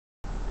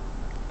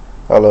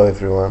Hello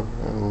everyone.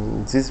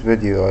 In this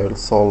video I'll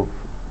solve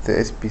the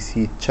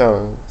SBC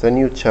challenge, the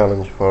new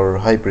challenge for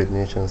hybrid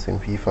nations in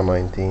FIFA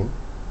 19.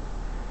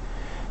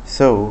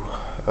 So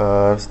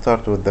I'll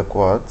start with the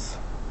quads.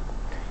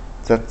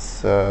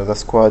 That's the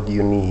squad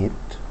you need.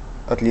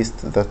 At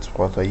least that's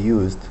what I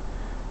used.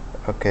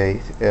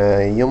 Okay,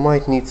 you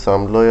might need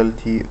some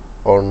loyalty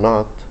or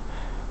not.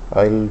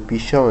 I'll be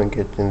showing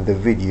it in the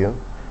video.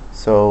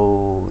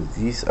 So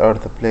these are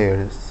the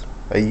players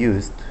I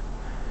used.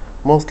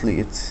 Mostly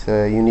it's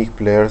unique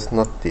players,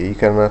 not you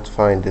cannot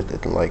find it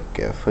in like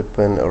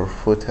futbin or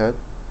futhead.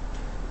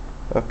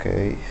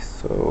 Okay,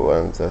 so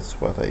and that's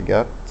what I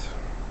got.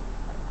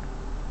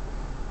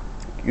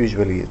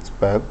 Usually it's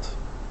bad.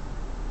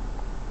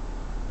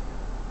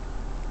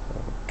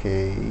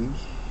 Okay,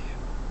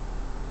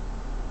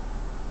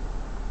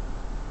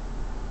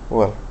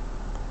 well,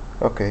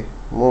 okay,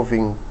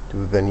 moving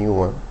to the new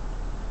one.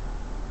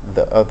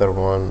 The other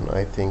one,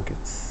 I think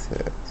it's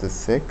the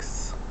 6.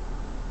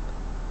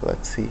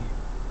 Let's see.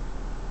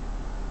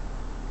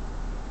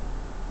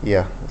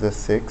 Yeah, the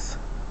 6.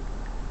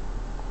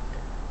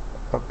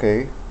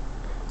 Okay,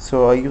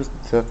 so I used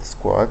that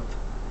squad.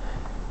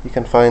 You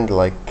can find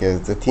like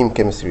the team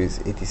chemistry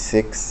is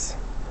 86,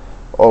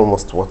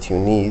 almost what you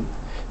need.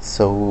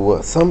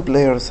 So some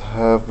players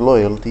have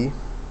loyalty.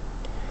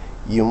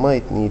 You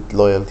might need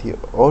loyalty,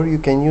 or you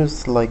can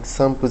use like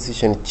some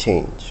position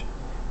change,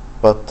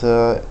 but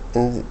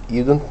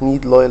you don't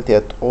need loyalty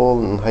at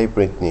all in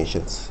hybrid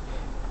nations.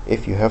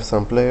 If you have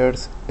some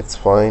players, it's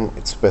fine,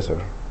 it's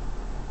better.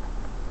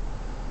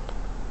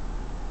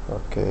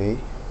 Okay,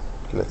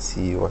 let's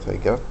see what I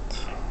got.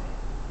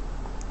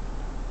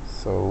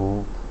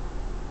 So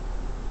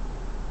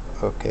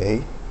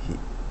okay,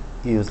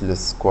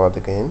 useless squad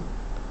again.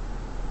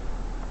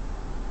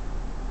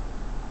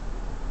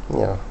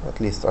 Yeah, at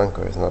least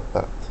anchor is not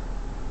bad.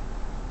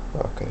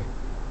 Okay,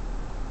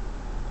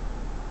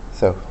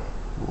 so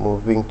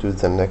moving to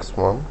the next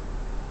one.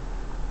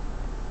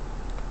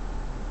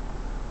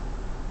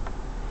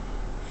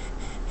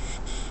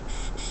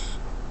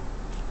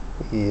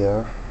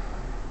 Yeah,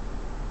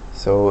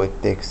 so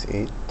it takes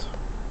 8.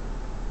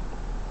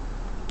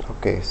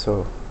 Okay,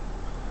 so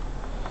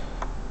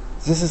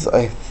this is,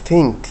 I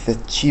think, the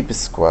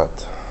cheapest squad.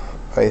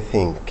 I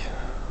think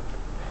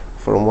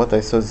from what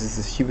I saw, this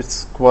is the cheapest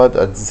squad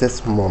at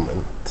this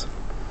moment.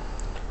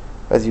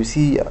 As you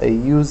see, I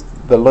used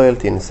the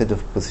loyalty instead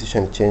of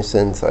position change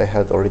since I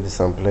had already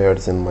some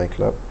players in my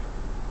club.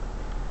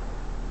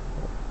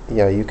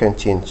 Yeah, you can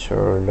change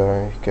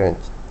you can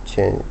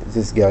change.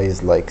 This guy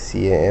is like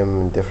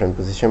CAM in different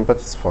position, but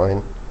it's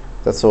fine.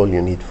 That's all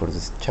you need for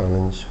this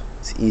challenge.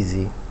 It's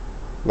easy,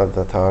 not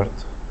that hard.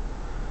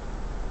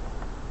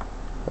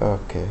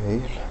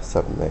 Okay,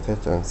 submit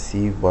it and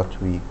see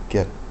what we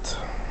get.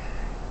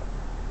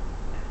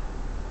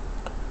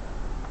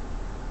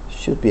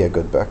 Should be a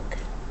good back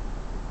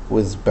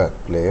with bad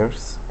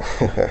players.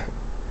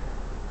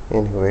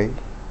 Anyway,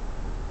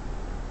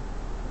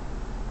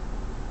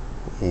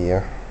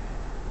 yeah,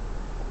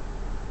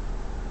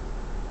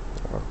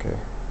 okay,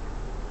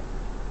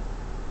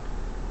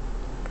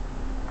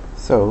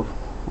 so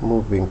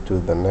moving to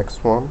the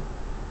next one,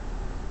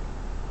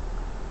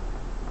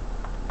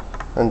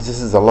 and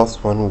this is the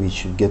last one. We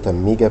should get a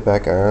mega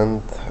pack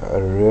and a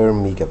rare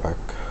mega pack.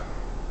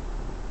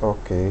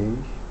 Okay,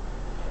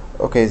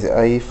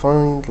 I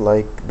find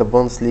like the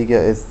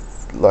Bundesliga is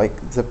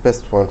like the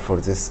best one for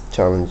this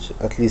challenge,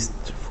 at least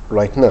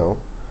right now.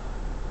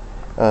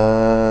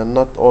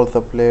 Not all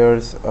the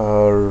players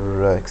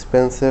are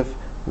expensive,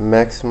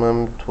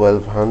 maximum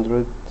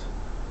 1200.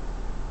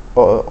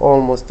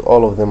 Almost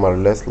all of them are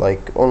less,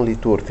 like only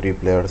 2 or 3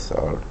 players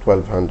are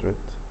 1200.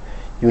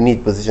 You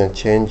need position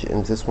change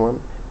in this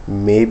one,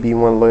 maybe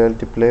one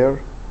loyalty player.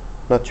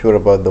 Not sure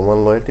about the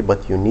one loyalty,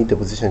 but you need a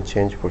position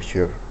change for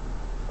sure.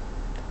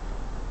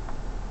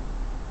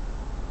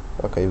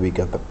 Okay, we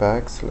got the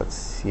packs. Let's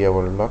see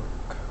our luck.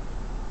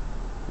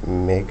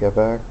 Mega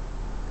pack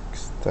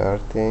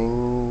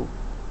starting.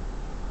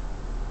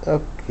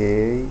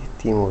 Okay,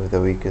 team of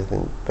the week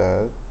isn't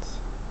bad.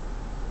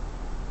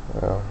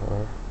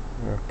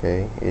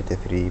 Okay,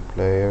 83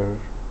 player.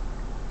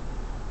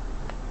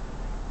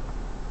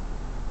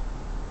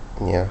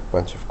 Yeah,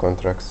 bunch of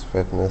contracts,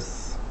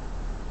 fitness.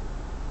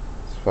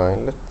 It's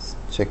fine. Let's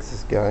check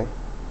this guy.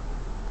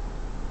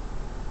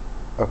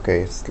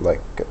 Okay, it's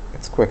like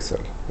it's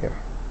Quixel. Yeah.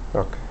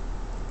 Okay,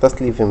 let's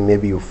leave him.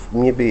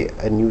 Maybe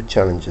a new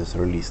challenge is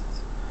released.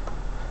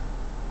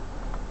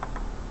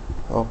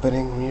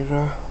 Opening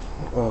mirror.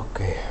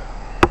 Okay,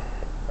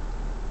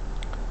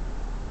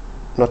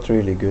 not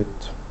really good.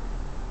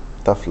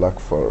 Tough luck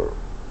for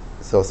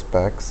those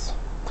packs.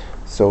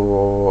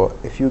 So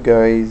if you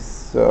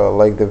guys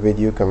like the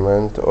video,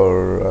 comment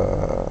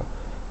or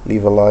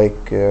leave a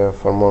like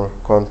for more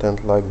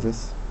content like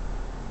this.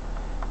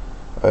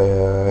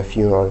 If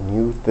you are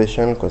new to the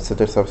channel,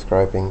 consider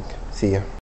subscribing. See ya.